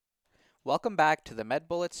Welcome back to the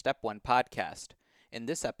MedBullets Step 1 podcast. In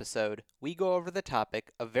this episode, we go over the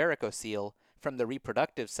topic of varicocele from the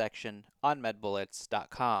reproductive section on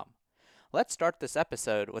medbullets.com. Let's start this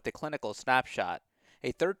episode with a clinical snapshot.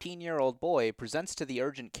 A 13-year-old boy presents to the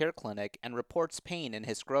urgent care clinic and reports pain in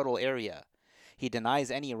his scrotal area. He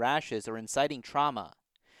denies any rashes or inciting trauma.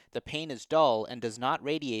 The pain is dull and does not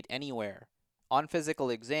radiate anywhere. On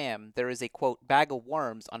physical exam, there is a, quote, bag of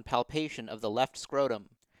worms on palpation of the left scrotum.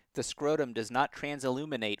 The scrotum does not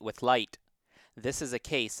transilluminate with light. This is a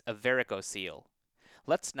case of varicocele.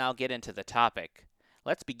 Let's now get into the topic.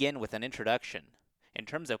 Let's begin with an introduction. In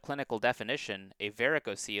terms of clinical definition, a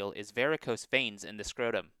varicocele is varicose veins in the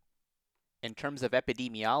scrotum. In terms of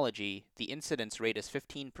epidemiology, the incidence rate is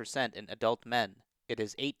 15% in adult men. It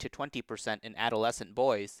is 8 to 20% in adolescent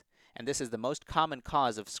boys, and this is the most common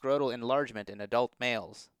cause of scrotal enlargement in adult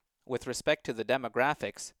males. With respect to the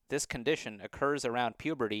demographics, this condition occurs around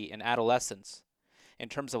puberty in adolescence. In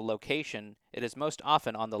terms of location, it is most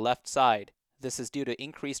often on the left side. This is due to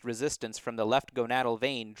increased resistance from the left gonadal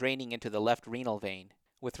vein draining into the left renal vein.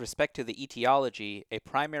 With respect to the etiology, a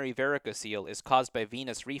primary varicocele is caused by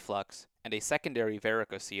venous reflux, and a secondary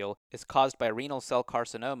varicocele is caused by renal cell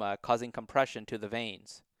carcinoma causing compression to the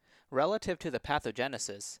veins. Relative to the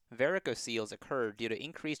pathogenesis, varicoceles occur due to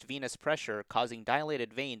increased venous pressure causing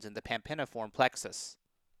dilated veins in the pampiniform plexus.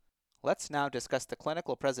 Let's now discuss the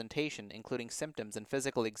clinical presentation including symptoms and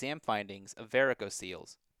physical exam findings of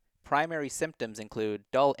varicoceles. Primary symptoms include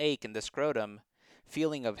dull ache in the scrotum,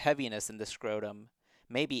 feeling of heaviness in the scrotum,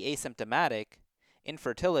 may be asymptomatic,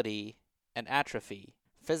 infertility, and atrophy.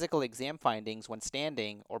 Physical exam findings when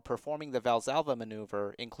standing or performing the Valsalva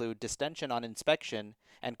maneuver include distension on inspection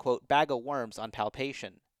and, quote, bag of worms on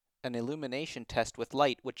palpation. An illumination test with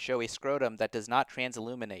light would show a scrotum that does not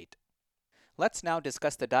transilluminate. Let's now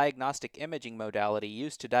discuss the diagnostic imaging modality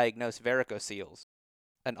used to diagnose varicoceles.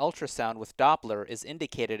 An ultrasound with Doppler is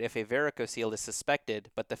indicated if a varicocele is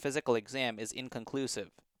suspected, but the physical exam is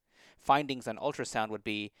inconclusive. Findings on ultrasound would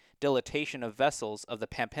be dilatation of vessels of the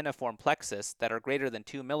pampiniform plexus that are greater than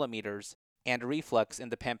 2 millimeters and reflux in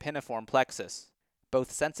the pampiniform plexus.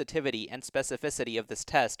 Both sensitivity and specificity of this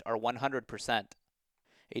test are 100%.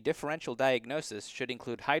 A differential diagnosis should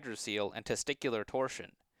include hydrocele and testicular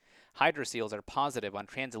torsion. Hydroceles are positive on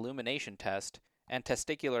transillumination test, and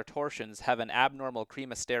testicular torsions have an abnormal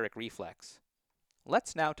cremasteric reflex.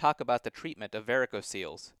 Let's now talk about the treatment of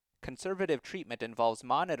varicoceles. Conservative treatment involves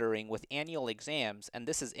monitoring with annual exams, and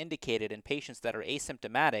this is indicated in patients that are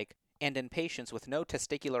asymptomatic and in patients with no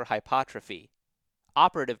testicular hypertrophy.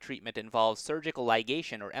 Operative treatment involves surgical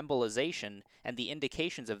ligation or embolization, and the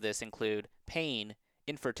indications of this include pain,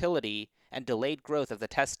 infertility, and delayed growth of the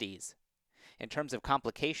testes. In terms of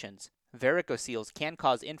complications, varicoceles can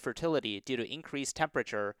cause infertility due to increased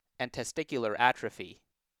temperature and testicular atrophy.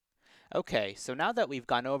 Okay, so now that we've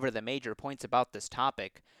gone over the major points about this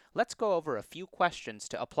topic, let's go over a few questions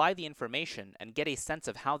to apply the information and get a sense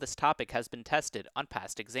of how this topic has been tested on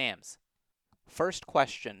past exams. First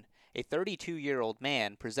question. A 32-year-old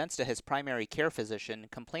man presents to his primary care physician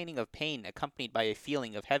complaining of pain accompanied by a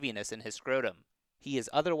feeling of heaviness in his scrotum. He is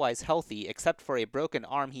otherwise healthy except for a broken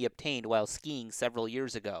arm he obtained while skiing several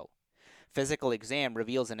years ago. Physical exam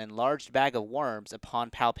reveals an enlarged bag of worms upon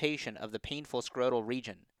palpation of the painful scrotal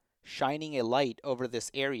region. Shining a light over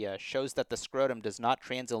this area shows that the scrotum does not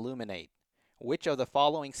transilluminate. Which of the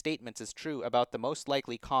following statements is true about the most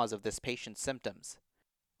likely cause of this patient's symptoms?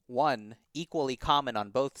 1. Equally common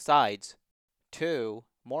on both sides. 2.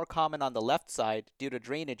 More common on the left side due to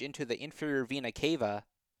drainage into the inferior vena cava.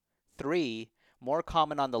 3. More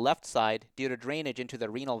common on the left side due to drainage into the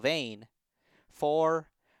renal vein. 4.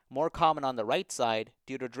 More common on the right side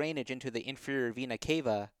due to drainage into the inferior vena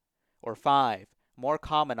cava. Or 5. More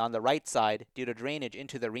common on the right side due to drainage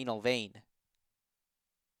into the renal vein.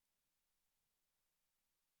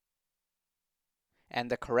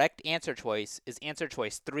 And the correct answer choice is answer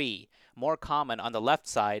choice 3, more common on the left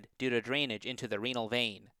side due to drainage into the renal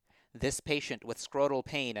vein. This patient with scrotal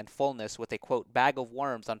pain and fullness with a, quote, bag of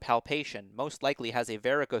worms on palpation most likely has a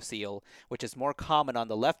varicocele, which is more common on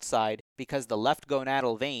the left side because the left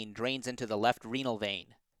gonadal vein drains into the left renal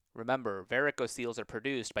vein. Remember, varicoceles are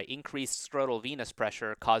produced by increased scrotal venous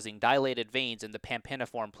pressure causing dilated veins in the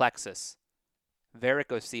pampiniform plexus.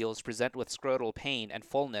 Varicoceles present with scrotal pain and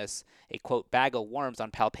fullness, a, quote, bag of worms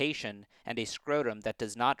on palpation, and a scrotum that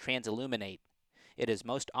does not transilluminate. It is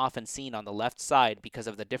most often seen on the left side because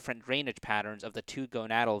of the different drainage patterns of the two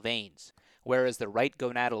gonadal veins. Whereas the right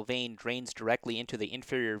gonadal vein drains directly into the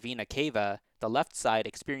inferior vena cava, the left side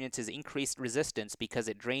experiences increased resistance because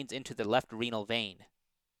it drains into the left renal vein.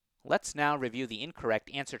 Let's now review the incorrect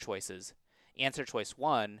answer choices. Answer choice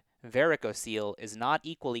 1, varicocele, is not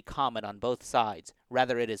equally common on both sides,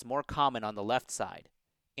 rather it is more common on the left side.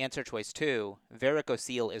 Answer choice 2,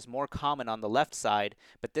 varicocele is more common on the left side,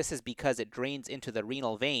 but this is because it drains into the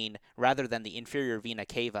renal vein rather than the inferior vena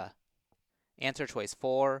cava. Answer choice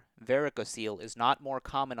 4, varicocele is not more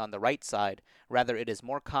common on the right side, rather it is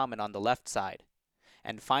more common on the left side.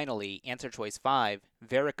 And finally, answer choice 5,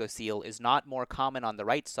 varicocele is not more common on the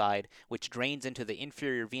right side, which drains into the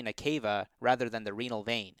inferior vena cava rather than the renal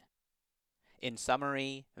vein. In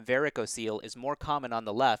summary, varicocele is more common on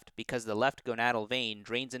the left because the left gonadal vein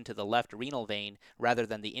drains into the left renal vein rather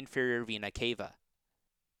than the inferior vena cava.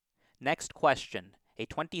 Next question. A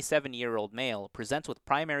 27-year-old male presents with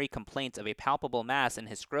primary complaints of a palpable mass in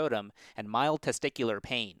his scrotum and mild testicular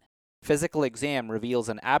pain. Physical exam reveals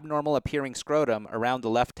an abnormal appearing scrotum around the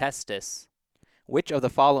left testis. Which of the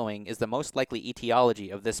following is the most likely etiology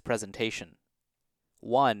of this presentation?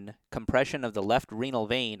 1. Compression of the left renal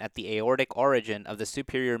vein at the aortic origin of the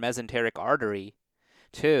superior mesenteric artery.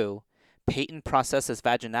 2. Patent processus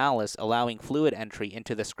vaginalis allowing fluid entry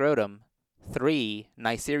into the scrotum. 3.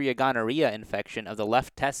 Neisseria gonorrhea infection of the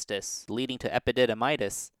left testis leading to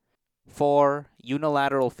epididymitis. 4.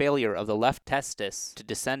 Unilateral failure of the left testis to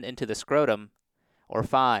descend into the scrotum. Or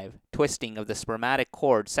 5. Twisting of the spermatic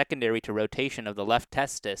cord secondary to rotation of the left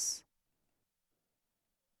testis.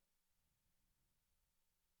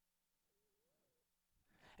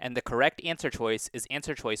 And the correct answer choice is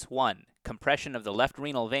answer choice 1, compression of the left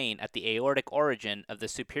renal vein at the aortic origin of the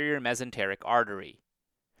superior mesenteric artery.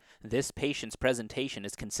 This patient's presentation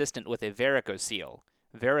is consistent with a varicocele.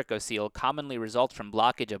 Varicocele commonly results from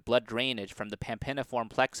blockage of blood drainage from the pampiniform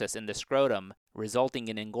plexus in the scrotum, resulting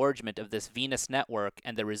in engorgement of this venous network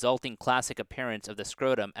and the resulting classic appearance of the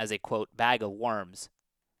scrotum as a, quote, bag of worms.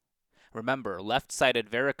 Remember,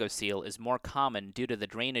 left-sided varicocele is more common due to the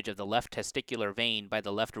drainage of the left testicular vein by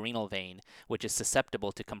the left renal vein, which is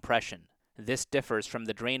susceptible to compression. This differs from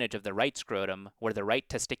the drainage of the right scrotum, where the right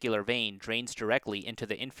testicular vein drains directly into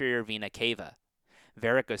the inferior vena cava.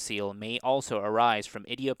 Varicocele may also arise from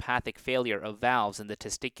idiopathic failure of valves in the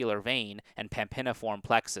testicular vein and pampiniform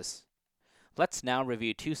plexus. Let's now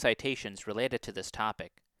review 2 citations related to this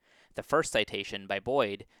topic. The first citation, by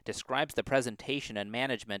Boyd, describes the presentation and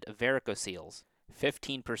management of varicoceles.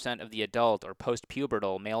 15% of the adult or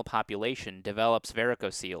postpubertal male population develops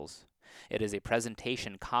varicoceles. It is a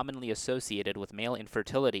presentation commonly associated with male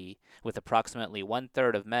infertility, with approximately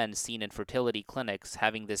 1/3 of men seen in fertility clinics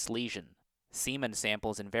having this lesion. Semen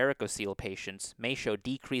samples in varicocele patients may show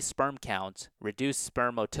decreased sperm counts, reduced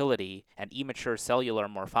sperm motility, and immature cellular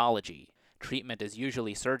morphology. Treatment is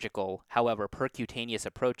usually surgical, however percutaneous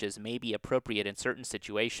approaches may be appropriate in certain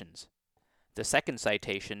situations. The second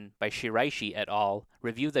citation, by Shiraishi et al.,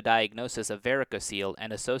 review the diagnosis of varicocele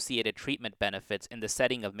and associated treatment benefits in the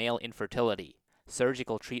setting of male infertility.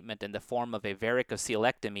 Surgical treatment in the form of a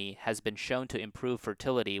varicocelectomy has been shown to improve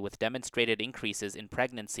fertility with demonstrated increases in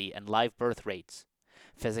pregnancy and live birth rates.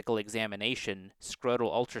 Physical examination,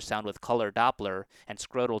 scrotal ultrasound with color Doppler, and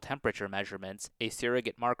scrotal temperature measurements, a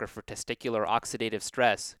surrogate marker for testicular oxidative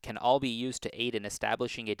stress, can all be used to aid in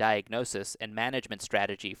establishing a diagnosis and management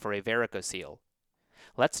strategy for a varicocele.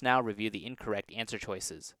 Let's now review the incorrect answer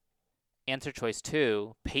choices. Answer choice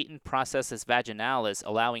 2, patent processus vaginalis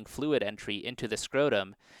allowing fluid entry into the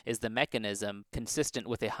scrotum, is the mechanism consistent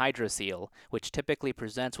with a hydrocele, which typically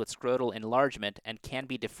presents with scrotal enlargement and can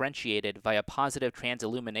be differentiated via positive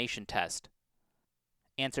transillumination test.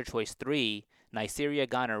 Answer choice 3, Neisseria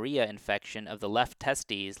gonorrhea infection of the left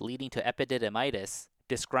testes leading to epididymitis,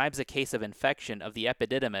 describes a case of infection of the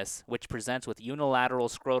epididymis which presents with unilateral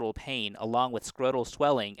scrotal pain along with scrotal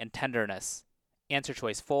swelling and tenderness. Answer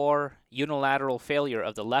choice 4, unilateral failure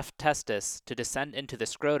of the left testis to descend into the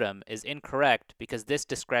scrotum, is incorrect because this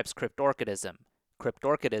describes cryptorchidism.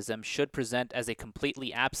 Cryptorchidism should present as a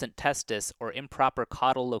completely absent testis or improper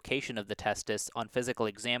caudal location of the testis on physical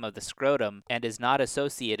exam of the scrotum and is not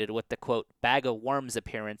associated with the, quote, bag of worms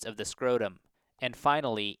appearance of the scrotum. And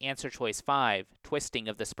finally, answer choice 5, twisting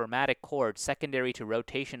of the spermatic cord secondary to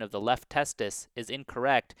rotation of the left testis, is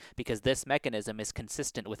incorrect because this mechanism is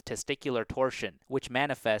consistent with testicular torsion, which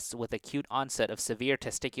manifests with acute onset of severe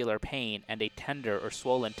testicular pain and a tender or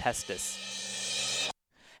swollen testis.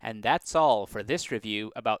 And that's all for this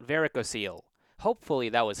review about varicocele. Hopefully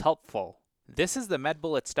that was helpful. This is the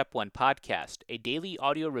MedBullets Step 1 podcast, a daily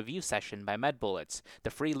audio review session by MedBullets, the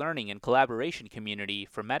free learning and collaboration community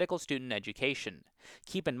for medical student education.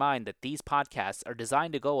 Keep in mind that these podcasts are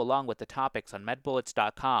designed to go along with the topics on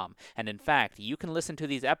medbullets.com, and in fact, you can listen to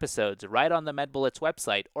these episodes right on the MedBullets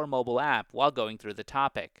website or mobile app while going through the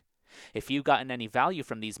topic. If you've gotten any value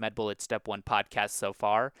from these MedBullets Step 1 podcasts so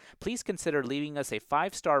far, please consider leaving us a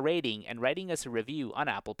 5-star rating and writing us a review on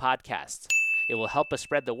Apple Podcasts. It will help us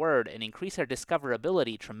spread the word and increase our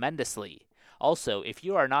discoverability tremendously. Also, if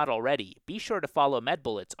you are not already, be sure to follow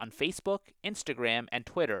MedBullets on Facebook, Instagram, and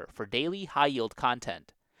Twitter for daily high-yield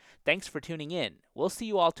content. Thanks for tuning in. We'll see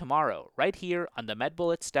you all tomorrow, right here on the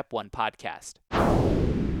MedBullets Step 1 podcast.